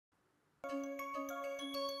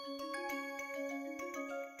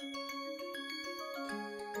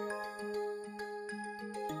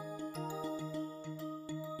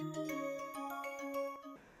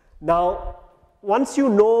Now, once you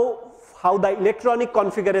know how the electronic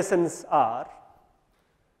configurations are,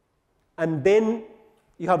 and then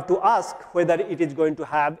you have to ask whether it is going to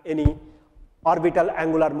have any orbital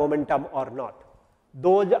angular momentum or not.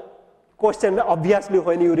 Those questions, obviously,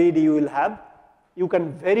 when you read, you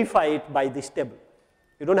can verify it by this table.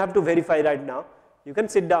 You don't have to verify right now. You can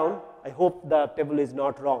sit down. I hope the table is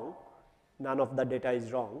not wrong. None of the data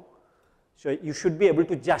is wrong. So you should be able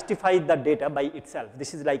to justify the data by itself.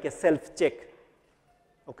 This is like a self-check,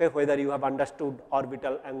 okay, whether you have understood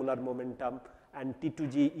orbital angular momentum and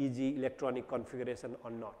T2G, EG electronic configuration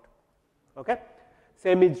or not. Okay.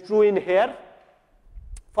 Same is true in here.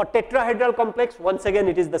 For tetrahedral complex, once again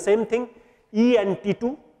it is the same thing, E and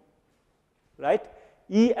T2, right,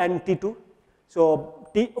 E and T2. So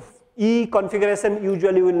E configuration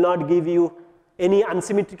usually will not give you any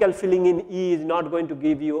unsymmetrical filling in E, is not going to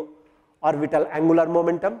give you orbital angular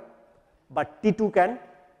momentum, but T2 can,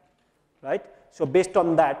 right. So based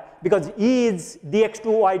on that, because E is dx2,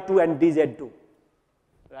 y2 and dz2,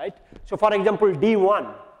 right. So for example,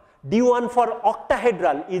 D1 for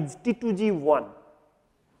octahedral is T2G1,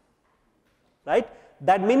 right.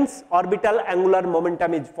 That means orbital angular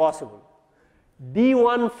momentum is possible.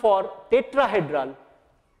 D1 for tetrahedral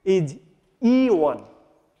is E1,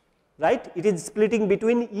 right. It is splitting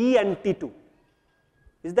between E and T2.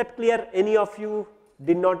 Is that clear? Any of you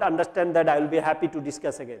did not understand that? I will be happy to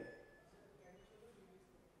discuss again.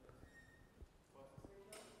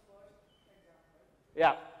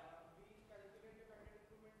 Yeah.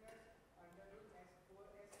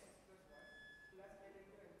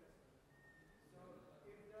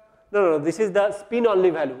 No, this is the spin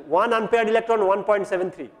only value. 1 unpaired electron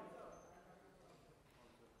 1.73.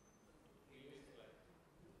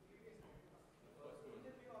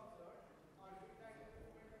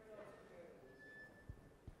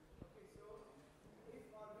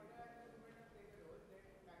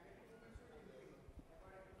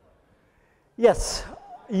 Yes,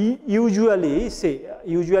 usually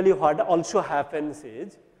what also happens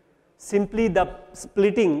is simply the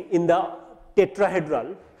splitting in the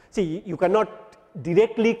tetrahedral. See, you cannot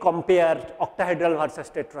directly compare octahedral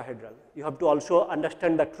versus tetrahedral. You have to also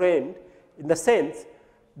understand the trend in the sense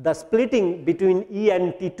the splitting between E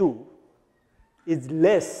and T2 is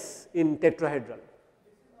less in tetrahedral.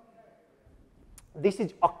 This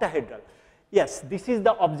is octahedral. Yes, this is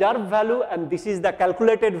the observed value and this is the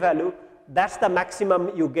calculated value. That's the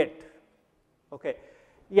maximum you get. Okay.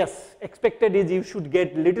 Yes, expected is you should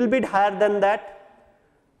get little bit higher than that,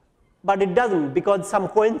 but it doesn't because some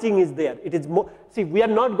quenching is there. It is more. See, we are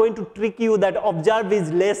not going to trick you that observed is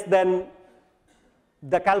less than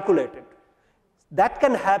the calculated. That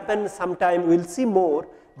can happen sometime. We'll see more.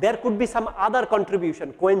 There could be some other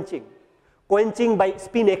contribution, quenching by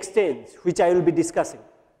spin exchange, which I will be discussing.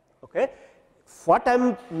 Okay. What I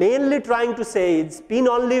am mainly trying to say is spin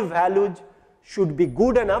only values should be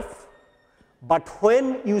good enough, but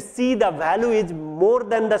when you see the value is more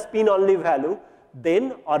than the spin only value,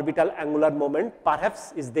 then orbital angular moment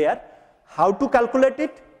perhaps is there. How to calculate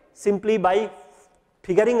it? Simply by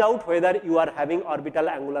figuring out whether you are having orbital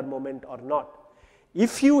angular moment or not.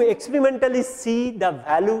 If you experimentally see the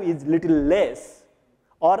value is little less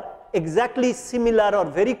or exactly similar or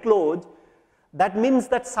very close, that means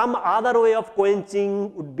that some other way of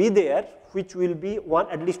quenching would be there, which will be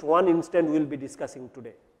at least one instant we will be discussing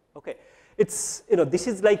today. Okay. It's, this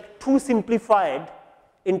is like too simplified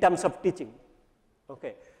in terms of teaching.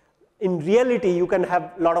 Okay. In reality, you can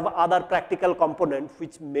have a lot of other practical components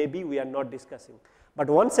which maybe we are not discussing. But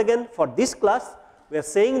once again, for this class, we are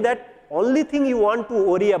saying that only thing you want to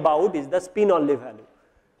worry about is the spin only value.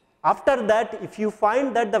 After that, if you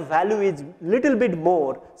find that the value is little bit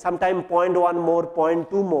more, sometime 0.1 more,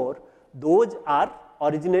 0.2 more, those are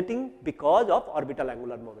originating because of orbital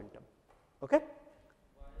angular momentum. Okay?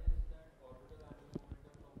 Why is that orbital angular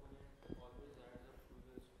momentum component always adds up to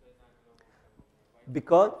the stress angular momentum?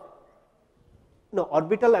 Because no,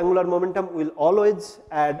 orbital angular momentum will always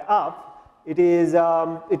add up. It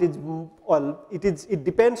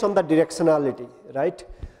depends on the directionality, right?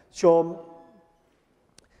 So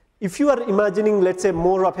if you are imagining, let's say,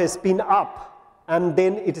 more of a spin up, and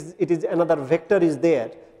then it is another vector is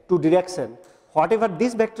there, two direction. Whatever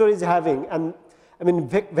this vector is having, and I mean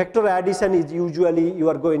vector addition is usually you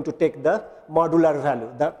are going to take the modular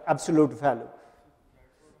value, the absolute value.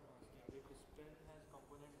 If the spin has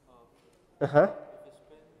component up, if the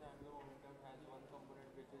spin angular momentum has one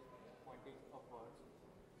component which is pointing upwards,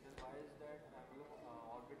 then why is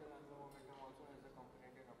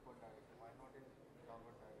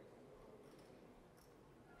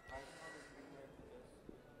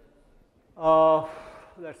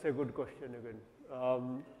That's a good question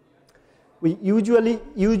again. We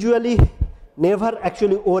usually never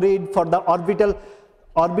actually worried for the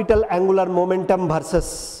orbital angular momentum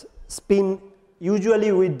versus spin.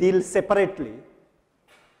 Usually we deal separately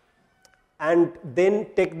and then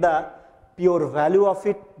take the pure value of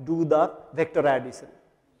it, do the vector addition.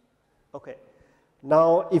 Okay.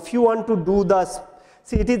 Now, if you want to do the,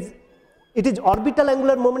 see it is orbital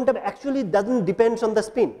angular momentum actually doesn't depend on the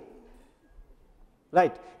spin,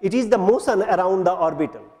 right? It is the motion around the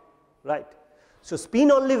orbital, right? So spin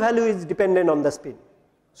only value is dependent on the spin.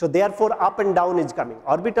 So therefore up and down is coming.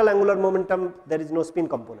 Orbital angular momentum, there is no spin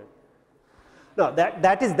component. No,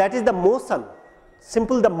 that is the motion.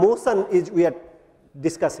 Simple the motion is we are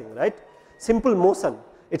discussing, right? Simple motion.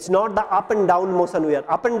 It's not the up and down motion we are.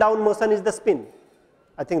 Up and down motion is the spin.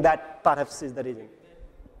 I think that perhaps is the reason. It means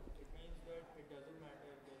that it doesn't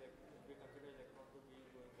matter if we consider electron to be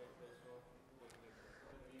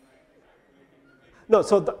going like this or No,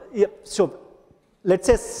 so let's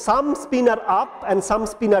say some spin are up and some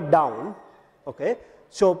spin are down. Okay.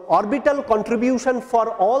 So orbital contribution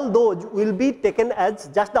for all those will be taken as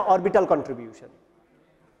just the orbital contribution,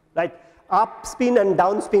 right? Up spin and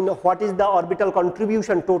down spin, what is the orbital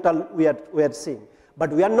contribution total we are seeing.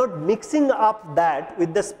 But we are not mixing up that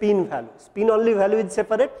with the spin value. Spin only value is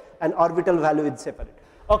separate and orbital value is separate.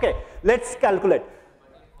 Okay, let's calculate.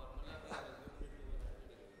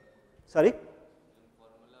 Sorry?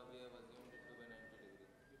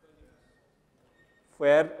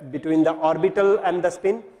 Where between the orbital and the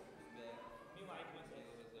spin?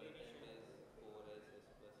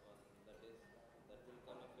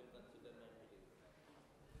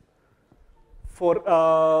 For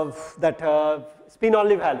that spin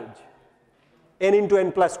only values, n into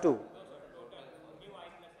n plus 2,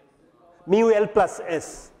 mu L plus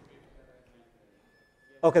S.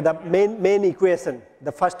 Okay, the main equation,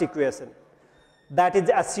 the first equation, that is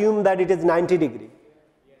assume that it is 90 degree.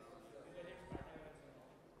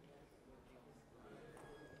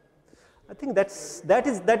 I think that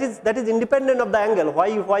is independent of the angle.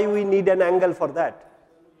 Why we need an angle for that?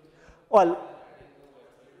 Well,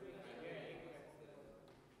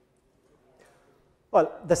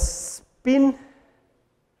 the spin,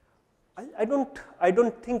 I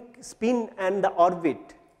don't think spin and the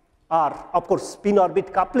orbit are, of course, spin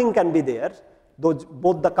orbit coupling can be there,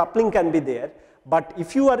 both the coupling can be there, but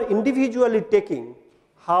if you are individually taking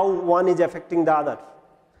how one is affecting the other,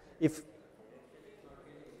 if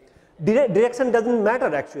direction doesn't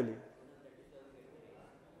matter actually.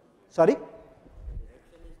 Sorry? Direction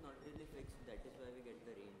is not really fixed, that is why we get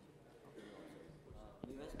the range of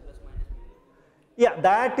the US plus minus B. Yeah,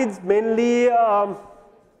 that is mainly,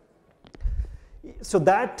 so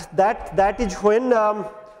that is when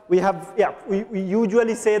we have, yeah, we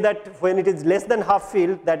usually say that when it is less than half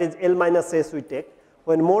field, that is L minus S we take.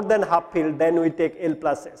 When more than half field, then we take L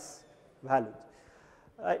plus S values.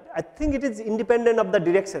 I think it is independent of the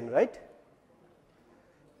direction, right?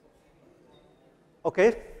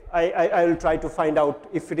 Okay, I will try to find out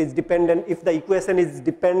if it is dependent, if the equation is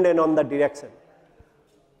dependent on the direction.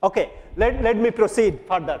 Okay, let me proceed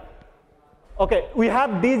further. Okay, we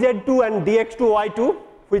have dz2 and dx2y2,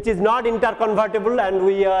 which is not interconvertible, and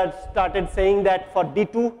we started saying that for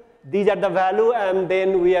d2, these are the value, and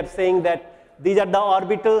then we are saying that these are the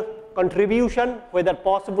orbital contribution, whether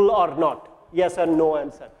possible or not. Yes or no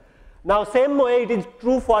answer. Now same way it is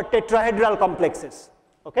true for tetrahedral complexes.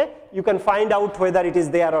 Okay, you can find out whether it is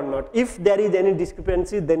there or not. If there is any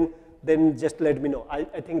discrepancy, then just let me know. I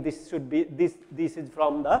think this should be this is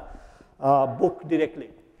from the book directly.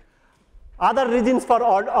 Other reasons for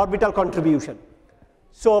orbital contribution.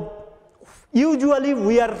 So usually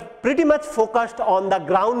we are pretty much focused on the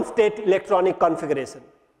ground state electronic configuration.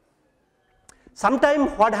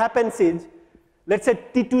 Sometimes what happens is, let's say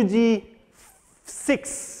T2G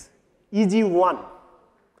 6 EG1.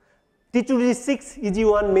 T2G6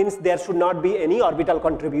 EG1 means there should not be any orbital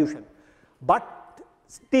contribution. But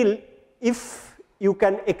still, if you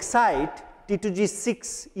can excite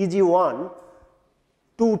T2G6 EG1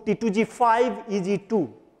 to T2G5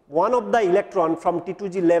 EG2, one of the electron from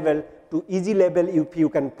T2G level to EG level, if you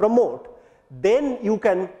can promote, then you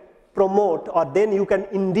can promote or then you can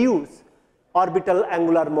induce orbital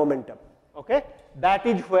angular momentum. Okay? That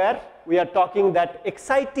is where we are talking that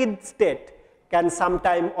excited state can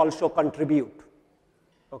sometime also contribute.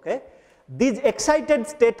 Okay? This excited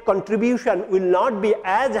state contribution will not be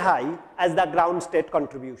as high as the ground state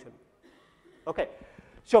contribution. Okay?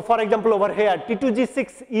 So for example over here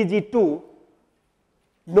T2G6 EG2,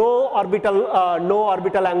 no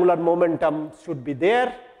orbital angular momentum should be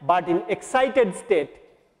there, but in excited state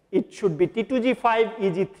it should be T2G5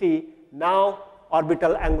 Eg3. Now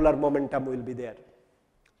orbital angular momentum will be there.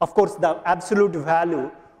 Of course, the absolute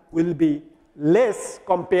value will be less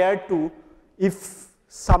compared to if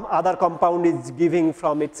some other compound is giving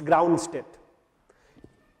from its ground state.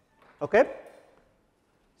 Okay?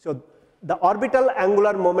 So the orbital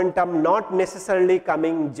angular momentum not necessarily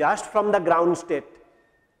coming just from the ground state,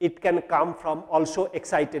 it can come from also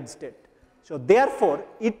excited state. So therefore,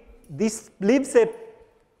 this leaves a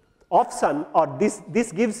option, or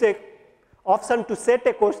this gives a option to set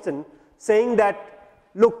a question saying that,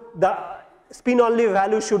 look, the spin only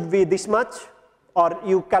value should be this much, or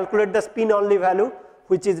you calculate the spin only value,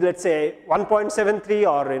 which is, let's say,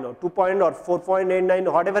 1.73 or 2 or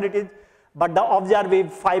 4.89, whatever it is, but the observed is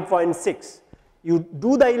 5.6. You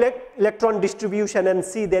do the electron distribution and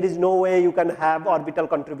see there is no way you can have orbital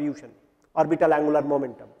contribution, orbital angular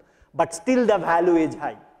momentum, but still the value is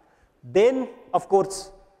high. Then, of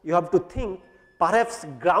course, you have to think perhaps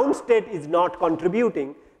ground state is not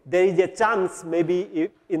contributing, there is a chance maybe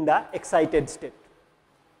in the excited state.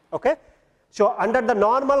 Okay? So under the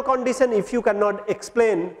normal condition, if you cannot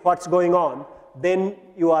explain what's going on, then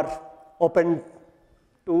you are open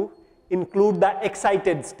to include the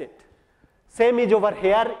excited state. Same is over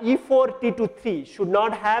here, E4 T23 should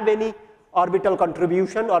not have any orbital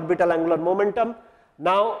contribution, orbital angular momentum.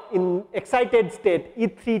 Now in excited state,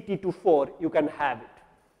 E3 T24, you can have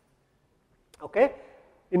it. Okay?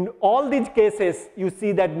 In all these cases, you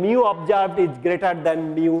see that mu observed is greater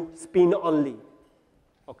than mu spin only.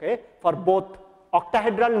 Okay? For both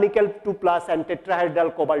octahedral nickel 2 plus and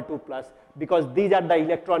tetrahedral cobalt 2 plus, because these are the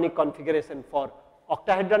electronic configuration for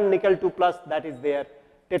octahedral nickel 2 plus, that is there,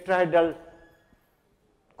 tetrahedral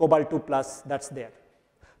cobalt 2 plus, that's there.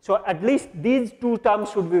 So at least these two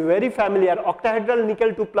terms should be very familiar, octahedral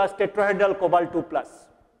nickel 2 plus, tetrahedral cobalt 2 plus.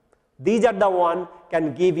 These are the one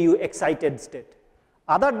can give you excited state.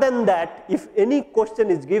 Other than that, if any question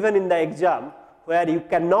is given in the exam where you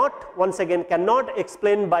cannot, once again, cannot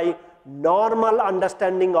explain by normal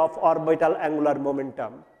understanding of orbital angular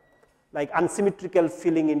momentum, like unsymmetrical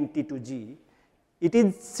filling in T2G, it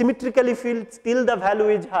is symmetrically filled, still the value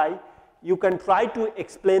is high, you can try to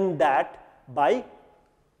explain that by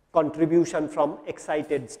contribution from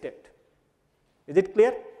excited state. Is it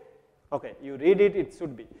clear? Okay, you read it, it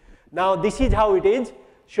should be. Now this is how it is.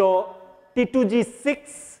 So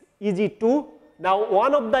T2G6 Eg2, now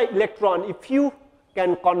one of the electron, if you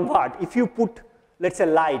can convert, if you put, let's say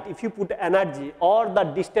light, if you put energy, or the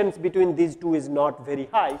distance between these two is not very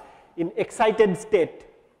high, in excited state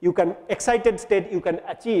you can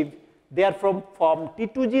achieve, therefore from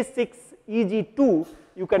T2G6 Eg2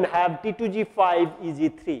 you can have T2G5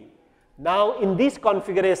 Eg3. Now in this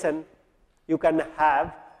configuration you can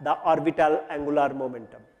have the orbital angular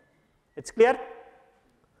momentum. It's clear?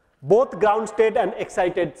 Both ground state and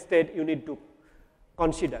excited state you need to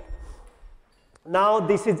consider. Now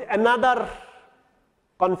this is another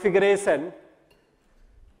configuration.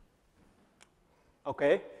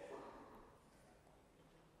 Okay.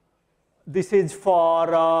 This is for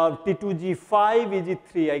T2G5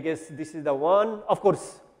 Eg3, I guess this is the one. Of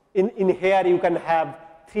course, in here you can have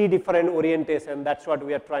three different orientation, that's what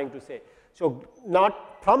we are trying to say. So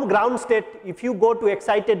not from ground state, if you go to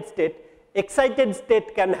excited state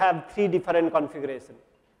can have three different configuration,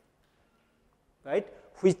 right,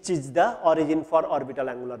 which is the origin for orbital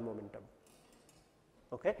angular momentum.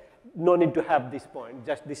 Okay, no need to have this point,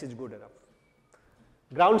 just this is good enough.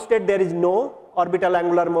 Ground state there is no orbital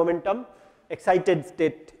angular momentum, excited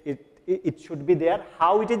state it should be there.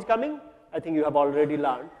 How it is coming? I think you have already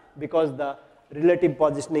learned, because the relative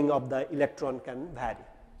positioning of the electron can vary.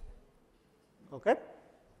 Okay.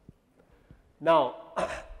 Now,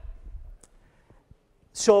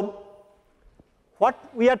 so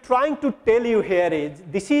what we are trying to tell you here is,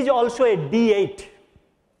 this is also a D8.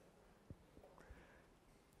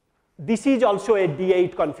 This is also a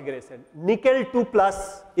D8 configuration. Nickel 2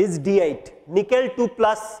 plus is D8. Nickel 2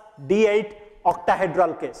 plus D8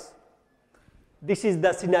 octahedral case. This is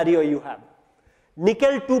the scenario you have.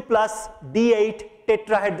 Nickel 2 plus D8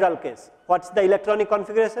 tetrahedral case. What's the electronic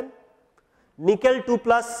configuration? Nickel 2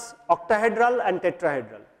 plus octahedral and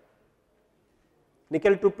tetrahedral.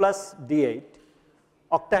 Nickel 2 plus D8.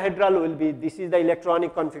 Octahedral will be, this is the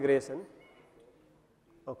electronic configuration.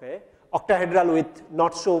 Okay. Octahedral with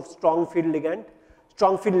not so strong field ligand.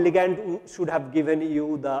 Strong field ligand should have given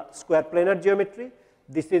you the square planar geometry.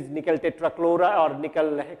 This is nickel tetrachloride or nickel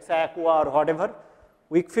hexaaqua or whatever.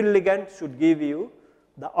 Weak field ligand should give you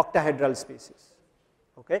the octahedral species.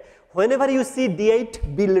 Okay. Whenever you see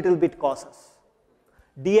D8, be little bit cautious.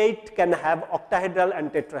 D8 can have octahedral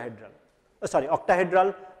and tetrahedral. sorry,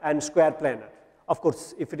 octahedral and square planar. Of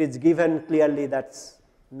course, if it is given clearly, that's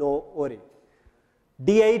no worry.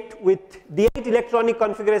 D8 electronic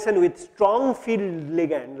configuration with strong field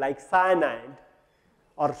ligand like cyanide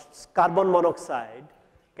or carbon monoxide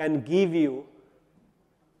can give you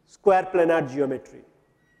square planar geometry.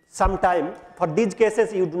 Sometime for these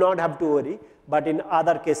cases you do not have to worry, but in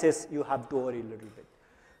other cases you have to worry a little bit.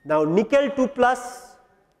 Now nickel 2 plus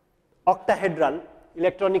octahedral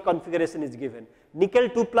electronic configuration is given. Nickel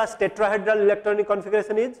 2 plus tetrahedral electronic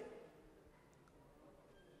configuration is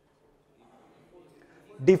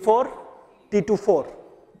D4 T24,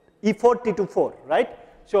 E4 T24, right?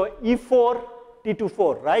 So E4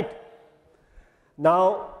 T24, right?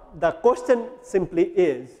 Now the question simply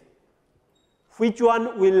is, which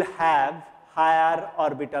one will have higher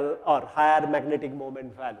orbital or higher magnetic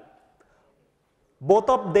moment value? Both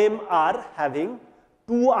of them are having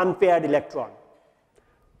 2 unpaired electrons.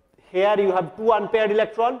 Here you have 2 unpaired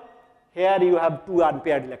electrons, here you have 2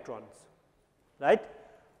 unpaired electrons, right?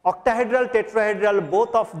 Octahedral, tetrahedral,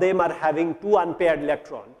 both of them are having 2 unpaired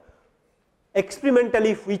electrons.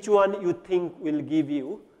 Experimentally, which one you think will give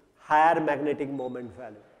you higher magnetic moment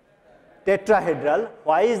value? Tetrahedral.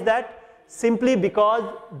 Why is that? Simply because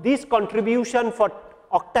this contribution for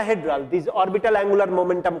octahedral, this orbital angular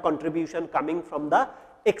momentum contribution coming from the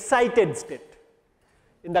excited state.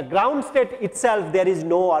 In the ground state itself, there is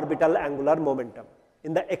no orbital angular momentum.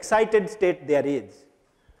 In the excited state, there is.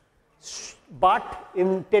 But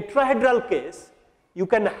in tetrahedral case, you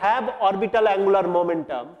can have orbital angular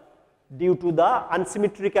momentum due to the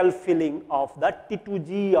unsymmetrical filling of the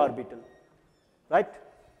T2G orbital, right?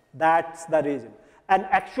 That's the reason. And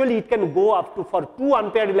actually it can go up to, for 2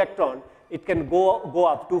 unpaired electron, it can go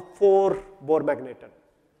up to 4 Bohr magneton.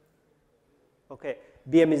 Okay,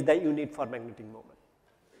 Bm is the unit for magnetic moment.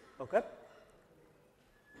 Okay,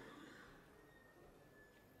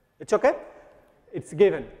 it's okay, it's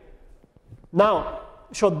given. Now,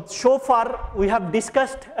 so far we have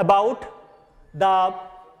discussed about the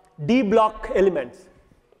D block elements.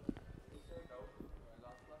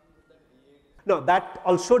 No, that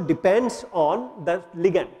also depends on the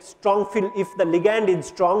ligand. Strong field, if the ligand is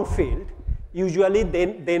strong field, usually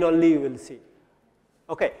then only you will see.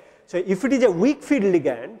 Okay, so if it is a weak field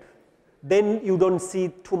ligand, then you don't see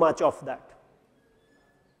too much of that.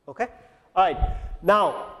 Okay, all right.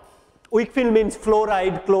 Now, weak field means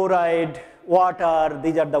fluoride, chloride, water.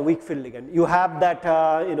 These are the weak field ligand. You have that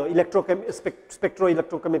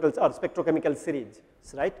spectroelectrochemical or spectrochemical series,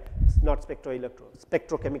 right? It's not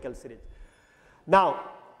spectrochemical series.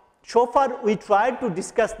 Now, so far we tried to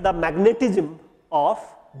discuss the magnetism of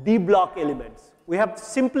D block elements. We have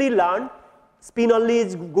simply learned spin only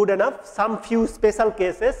is good enough. Some few special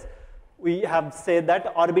cases we have said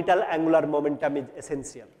that orbital angular momentum is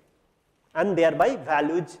essential, and thereby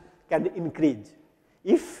values can increase.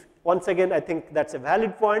 If, once again I think that's a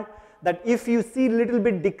valid point, that if you see little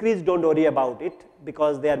bit decrease, don't worry about it,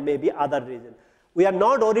 because there may be other reason. We are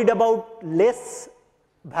not worried about less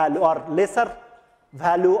value or lesser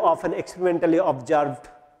value of an experimentally observed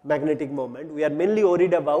magnetic moment. We are mainly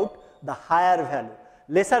worried about the higher value.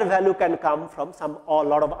 Lesser value can come from a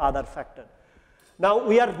lot of other factors. Now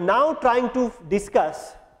we are now trying to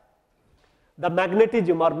discuss the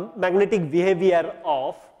magnetism or magnetic behavior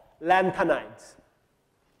of lanthanides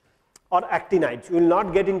or actinides. We will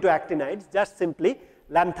not get into actinides, just simply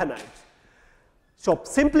lanthanides. So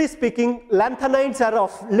simply speaking, lanthanides are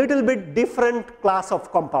of little bit different class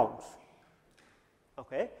of compounds.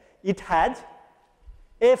 Okay, it has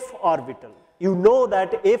f orbital. You know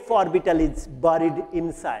that f orbital is buried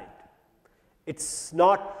inside. It's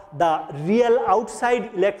not the real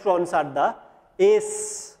outside electrons are the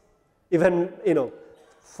s, even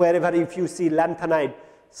wherever if you see lanthanide,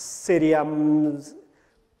 cerium,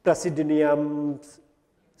 praseodymium,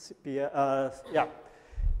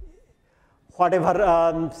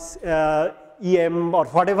 whatever EM or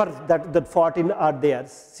whatever that 14 are there,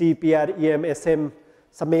 CPR, EM, SM,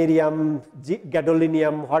 samarium,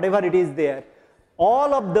 gadolinium, whatever it is there,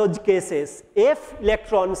 all of those cases, F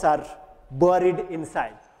electrons are buried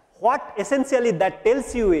inside. What essentially that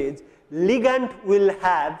tells you is ligand will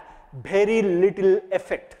have very little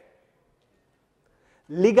effect.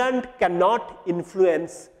 Ligand cannot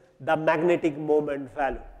influence the magnetic moment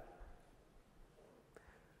value.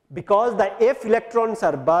 Because the F electrons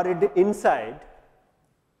are buried inside,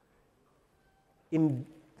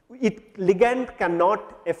 ligand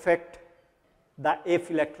cannot affect the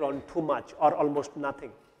F electron too much or almost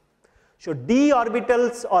nothing. So D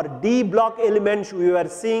orbitals or D block elements, we were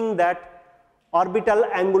seeing that orbital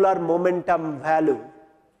angular momentum value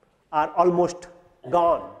are almost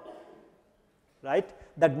gone. right?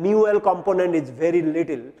 That mu L component is very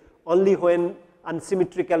little, only when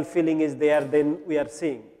unsymmetrical filling is there then we are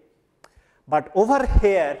seeing. But over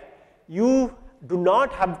here, you do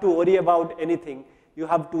not have to worry about anything, you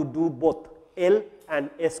have to do both L and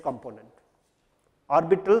S component,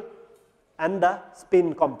 orbital and the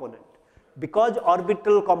spin component, because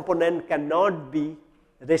orbital component cannot be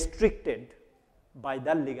restricted by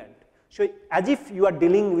the ligand. So, as if you are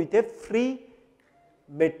dealing with a free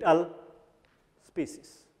metal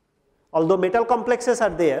species. Although metal complexes are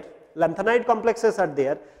there, lanthanide complexes are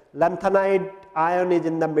there, lanthanide ion is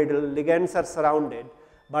in the middle, ligands are surrounded,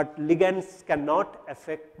 but ligands cannot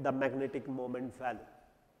affect the magnetic moment value.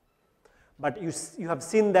 But you have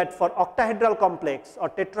seen that for octahedral complex or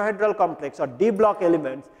tetrahedral complex or d block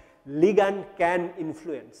elements, ligand can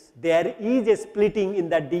influence. There is a splitting in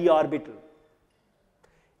the d orbital.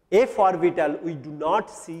 F orbital, we do not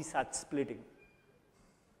see such splitting,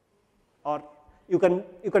 or you can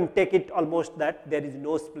take it almost that there is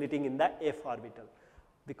no splitting in the F orbital,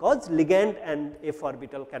 because ligand and F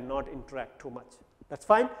orbital cannot interact too much. That's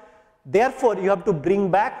fine. Therefore, you have to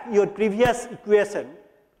bring back your previous equation,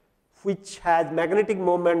 which has magnetic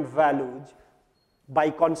moment values, by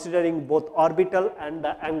considering both orbital and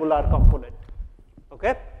the angular component.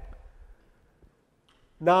 Okay.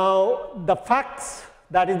 Now, the facts,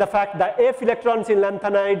 that is the fact that F electrons in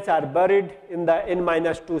lanthanides are buried in the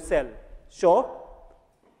n-2 cell. So,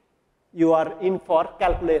 you are in for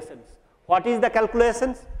calculations. What is the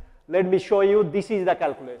calculations? Let me show you. This is the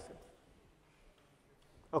calculation.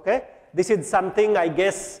 Okay. This is something I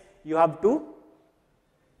guess you have to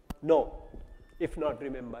know, if not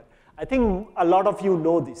remember. I think a lot of you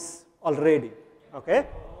know this already. Okay.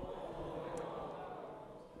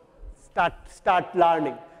 Start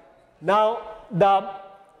learning. Now,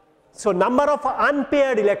 so number of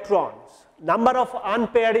unpaired electrons,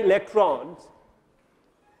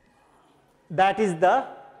 that is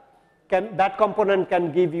that component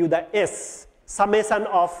can give you the S, summation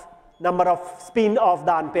of number of spin of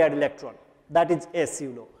the unpaired electron, that is S,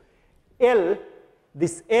 you know. L,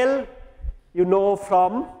 this L you know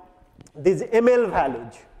from these ml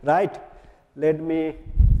values, right? Let me,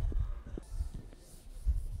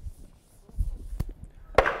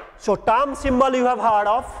 so term symbol you have heard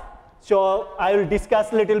of, so I will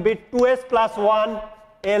discuss a little bit. 2s plus 1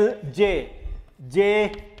 Lj,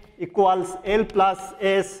 j equals L plus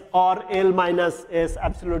S or L minus S,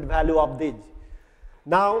 absolute value of these.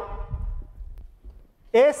 Now,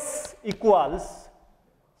 S equals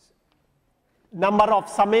number of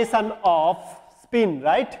summation of spin,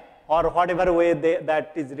 right? Or whatever way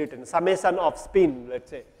that is written, summation of spin, let's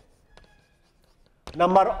say,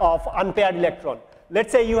 number of unpaired electron.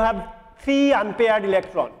 Let's say you have 3 unpaired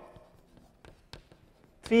electron.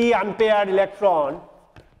 3 unpaired electron,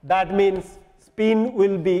 that means spin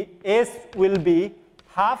will be, S will be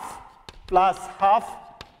half plus half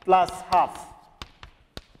plus half,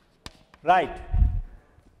 right?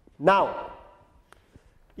 Now,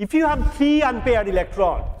 if you have 3 unpaired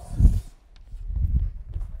electrons,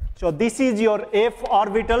 so this is your F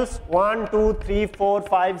orbitals, 1, 2, 3, 4,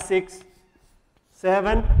 5, 6,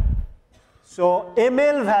 7. So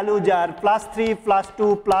ml values are plus 3, plus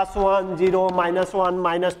 2, plus 1, 0, minus 1,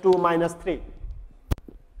 minus 2, minus 3.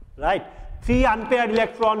 Right? 3 unpaired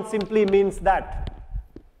electrons simply means that.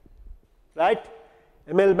 Right?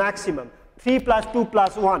 ml maximum. 3 plus 2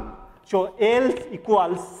 plus 1. So L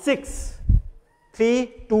equals 6.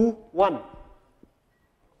 3, 2, 1.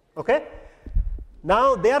 Okay?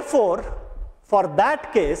 Now, therefore, for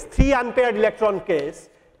that case, 3 unpaired electron case,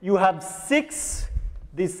 you have 6,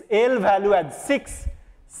 this L value at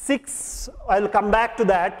 6, I will come back to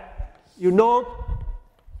that. You know,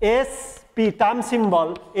 SP term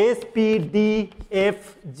symbol, SP, D,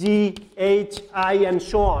 F, G, H, I, and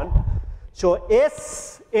so on. So,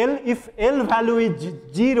 S, L, if L value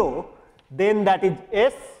is 0, then that is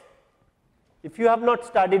S. If you have not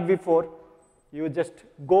studied before, you just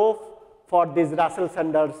go for this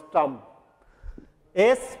Russell-Sanders term.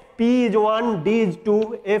 S, P is 1, D is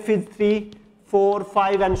 2, F is 3, 4,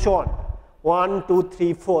 5, and so on. 1, 2,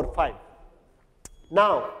 3, 4, 5.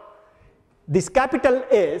 Now, this capital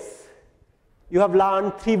S, you have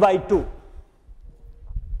learned 3 by 2.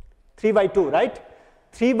 3 by 2, right?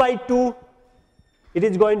 3 by 2, it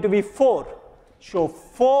is going to be 4. So,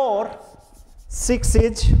 4, 6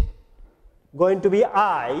 is going to be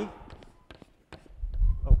I.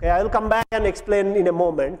 Okay, I will come back and explain in a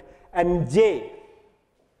moment. And J.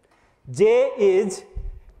 J is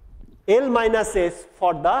L minus S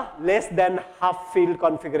for the less than half field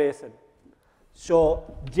configuration. So,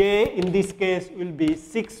 J in this case will be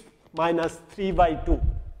 6 minus 3 by 2.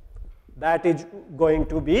 that is going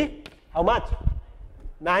to be how much?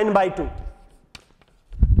 9 by 2.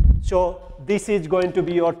 So this is going to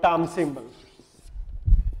be your term symbol.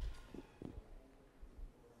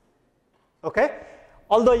 Okay?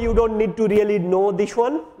 Although you don't need to really know this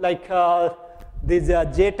one, like this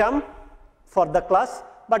J term for the class,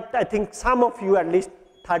 but I think some of you, at least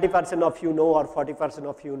 30% of you know, or 40%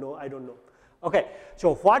 of you know, I don't know. Okay,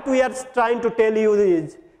 so what we are trying to tell you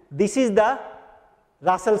is, this is the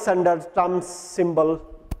Russell-Sanders term symbol,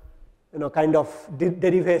 kind of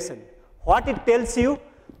derivation. What it tells you,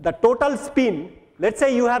 the total spin, let's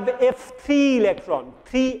say you have F3 electron,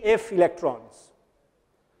 3 F electrons,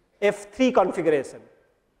 F3 configuration.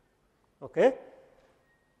 Okay,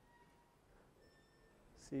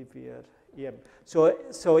 see here, EM. So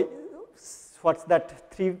what's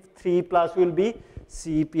that? 3 plus will be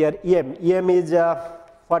C here EM. EM is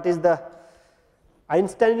what is the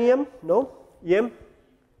Einstein EM? No, EM.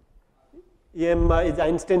 EM is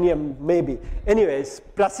Einstein EM maybe. Anyways,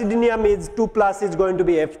 praseodymium is 2 plus is going to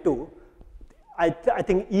be F2. I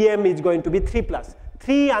think EM is going to be 3 plus.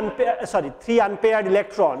 3 unpaired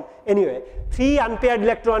electron. Anyway, 3 unpaired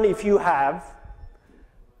electron if you have,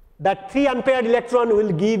 that 3 unpaired electron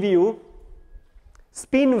will give you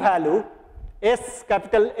spin value, S,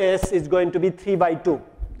 capital S is going to be 3 by 2.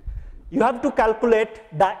 You have to calculate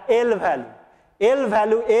the L value. L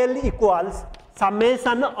value, L equals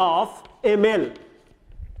summation of ml,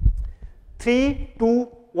 3, 2,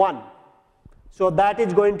 1. So that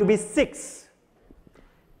is going to be 6.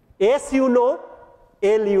 S you know,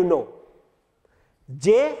 L you know.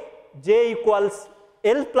 J equals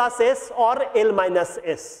L plus S or L minus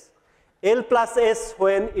S. L plus S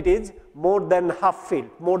when it is more than half filled,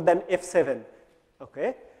 more than F7.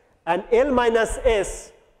 Okay? And L minus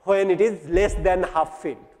S when it is less than half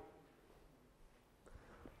filled.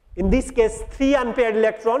 In this case, 3 unpaired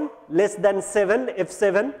electron, less than 7,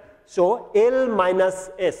 F7. So L minus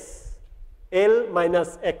S, L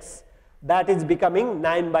minus X, that is becoming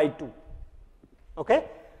 9 by 2. Okay?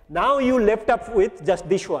 Now you left up with just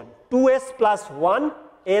this one, 2S plus 1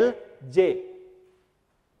 LJ.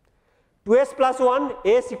 2S plus 1,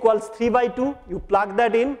 S equals 3 by 2, you plug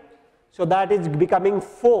that in, so that is becoming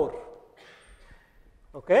 4.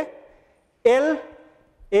 Okay? L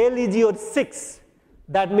is your 6.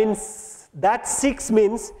 That means, that 6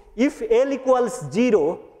 means if L equals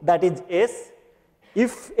 0, that is S.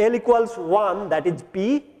 If L equals 1, that is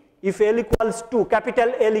P. If L equals 2,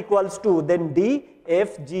 capital L equals 2, then D,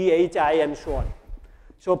 F, G, H, I, and so on.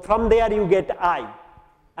 So from there you get I.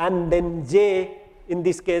 And then J, in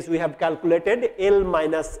this case we have calculated L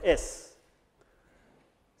minus S.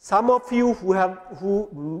 Some of you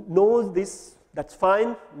who knows this, that's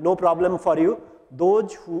fine, no problem for you.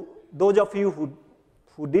 Those of you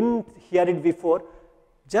who didn't hear it before,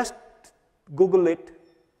 just Google it,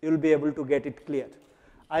 you will be able to get it clear.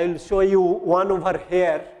 I will show you one over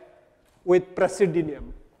here with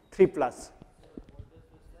praseodymium 3 plus.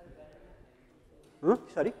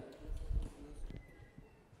 Sorry?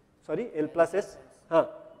 Sorry, L plus S? Huh.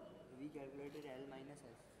 We calculated L minus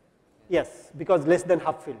S. Yes, because less than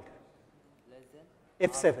half filled. Less than?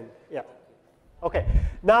 F7, yeah. Okay,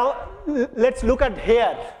 now let's look at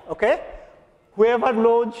here, okay? Whoever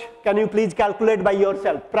knows, can you please calculate by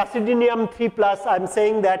yourself? Praseodymium 3 plus, I am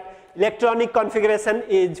saying that electronic configuration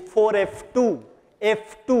is 4F2,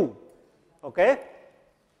 F2, okay?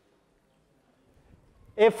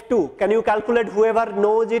 F2, can you calculate? Whoever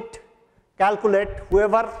knows it, calculate.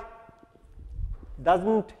 Whoever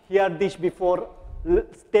doesn't hear this before,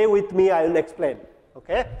 stay with me, I will explain,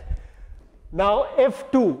 okay? Now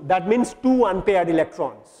F2, that means 2 unpaired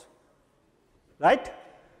electrons, right?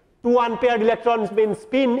 2 unpaired electrons means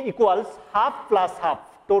spin equals half plus half,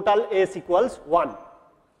 total S equals 1.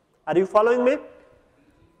 Are you following me?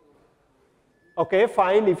 Okay,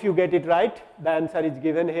 fine, if you get it right, the answer is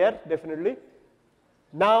given here, definitely.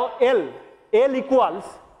 Now L equals,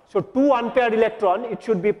 so 2 unpaired electron, it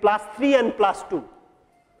should be plus 3 and plus 2.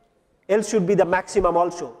 L should be the maximum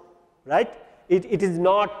also, right? It is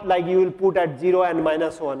not like you will put at 0 and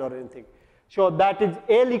minus 1 or anything. So that is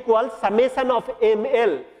L equals summation of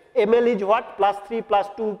ML. ML is what? Plus 3, plus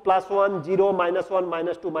 2, plus 1, 0, minus 1,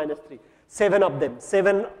 minus 2, minus 3. 7 of them,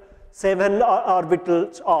 7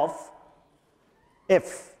 orbitals of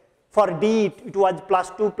F. For D, it was plus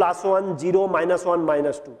 2, plus 1, 0, minus 1,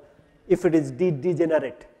 minus 2, if it is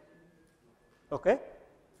degenerate. Okay?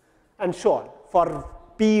 And so on. For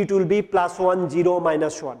P, it will be plus 1, 0,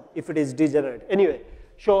 minus 1, if it is degenerate. Anyway,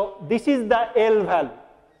 so this is the L value,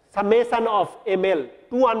 summation of ML.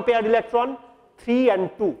 2 unpaired electron, 3 and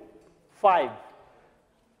 2, 5.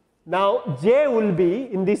 Now J will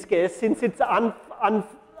be, in this case, since it's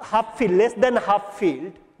half field, less than half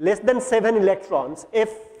field, less than 7 electrons, F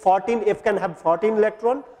can have 14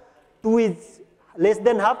 electron, 2 is less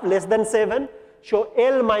than half, less than 7, so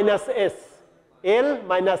L minus S,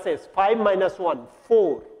 5 minus 1,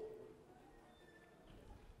 4.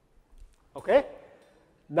 Okay.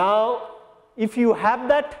 Now if you have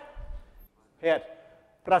that here,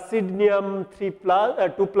 praseodymium 3 plus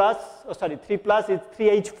is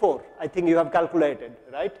 3H4, I think you have calculated,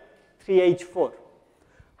 right, 3H4.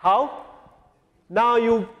 How? Now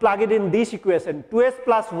you plug it in this equation, 2s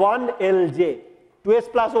plus 1 Lj,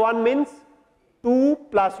 2s plus 1 means 2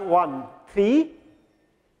 plus 1, 3,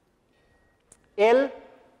 L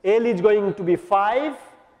is going to be 5,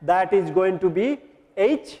 that is going to be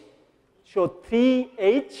H, so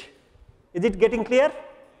 3H, is it getting clear?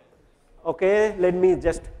 Okay, let me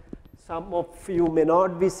just, some of you may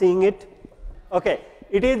not be seeing it. Okay,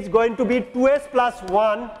 it is going to be 2s plus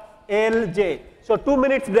 1 Lj. So 2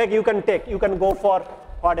 minutes break you can take, you can go for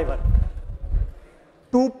whatever.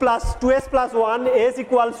 2s plus 1, S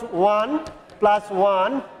equals 1 plus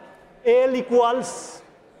 1, L equals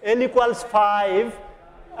 5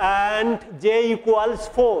 and J equals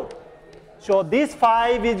 4. So this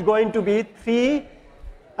 5 is going to be 3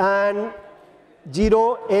 and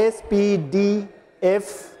 0 S P D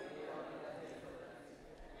F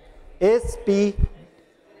S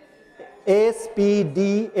P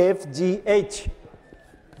D F G H,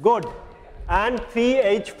 good, and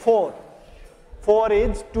 3H4, 4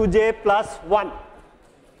 is 2J plus 1,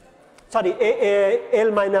 sorry,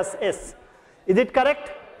 L minus S, is it correct?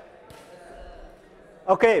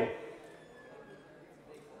 Okay,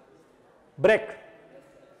 break.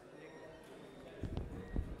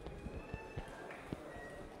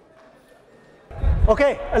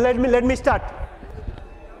 Okay, let me start.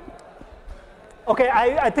 Okay,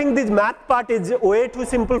 I think this math part is way too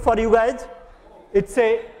simple for you guys. It's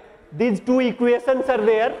these two equations are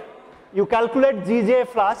there. You calculate Gj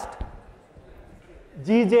first,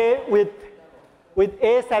 Gj with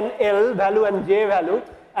S and L value and J value,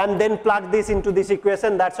 and then plug this into this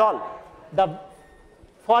equation, that's all.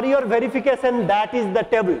 For your verification, that is the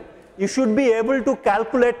table. You should be able to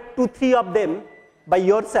calculate 2-3 of them by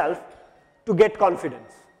yourself to get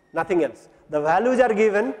confidence, nothing else. The values are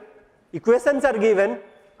given, equations are given,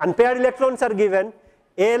 unpaired electrons are given,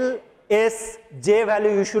 L, S, J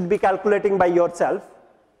value you should be calculating by yourself.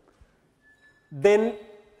 Then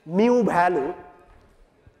mu value,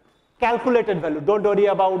 calculated value, don't worry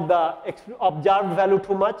about the observed value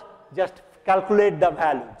too much, just calculate the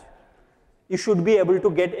values. You should be able to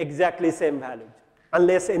get exactly same values,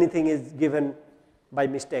 unless anything is given by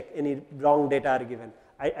mistake, any wrong data are given.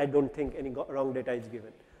 I don't think any wrong data is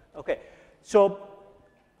given. Okay, so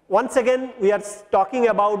once again we are talking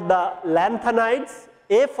about the lanthanides.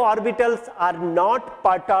 F orbitals are not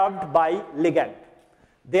perturbed by ligand.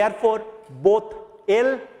 Therefore, both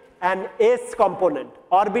L and S component,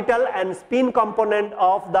 orbital and spin component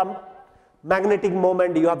of the magnetic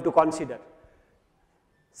moment you have to consider.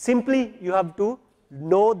 Simply you have to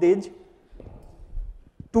know these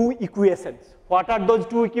two equations. What are those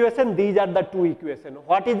two equations? These are the two equations.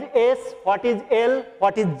 What is S, what is L,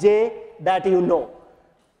 what is J, that you know.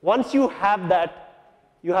 Once you have that,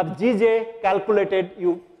 you have Gj calculated,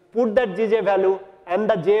 you put that Gj value and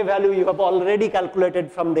the J value you have already calculated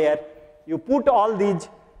from there. You put all these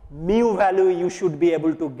mu value you should be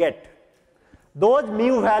able to get. Those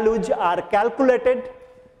mu values are calculated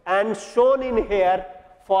and shown in here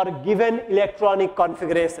for given electronic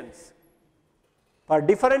configurations. For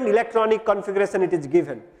different electronic configuration it is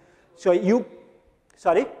given. So you,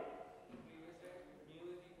 sorry?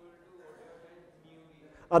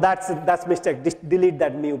 Oh, that's mistake. Delete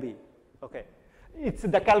that mu b. Okay. It's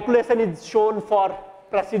the calculation is shown for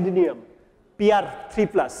praseodymium,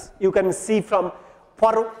 PR3+. You can see from,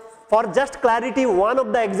 for just clarity, one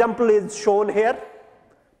of the example is shown here,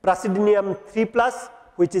 praseodymium 3+,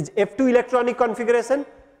 which is F2 electronic configuration.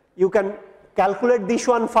 You can calculate this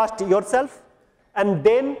one first yourself and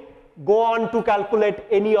then go on to calculate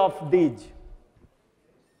any of these.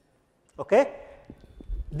 Okay?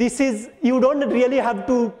 This is, you don't really have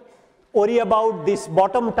to worry about this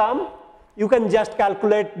bottom term. You can just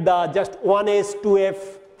calculate the just 1s, 2f,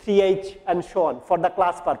 3h and so on for the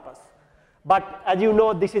class purpose. But as you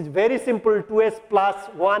know, this is very simple, 2s plus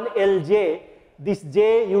 1 Lj. This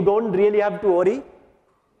j you don't really have to worry.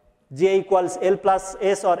 J equals L plus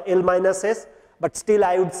S or L minus S, but still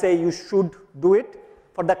I would say you should do it.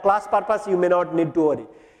 For the class purpose you may not need to worry.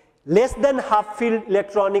 Less than half field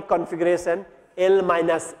electronic configuration, L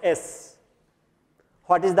minus S.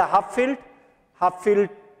 What is the half field? Half field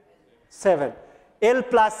 7. L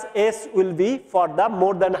plus S will be for the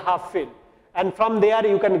more than half fill, and from there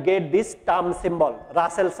you can get this term symbol,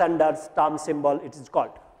 Russell-Sanders term symbol it is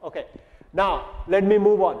called. Okay. Now let me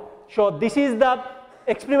move on. So this is the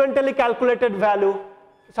experimentally calculated value,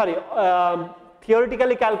 sorry,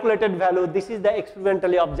 theoretically calculated value, this is the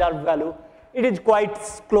experimentally observed value. It is quite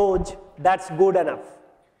close, that's good enough.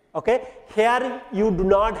 Okay. Here you do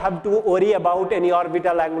not have to worry about any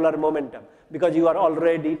orbital angular momentum because you are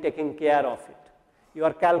already taking care of it. You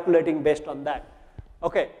are calculating based on that.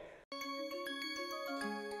 Okay.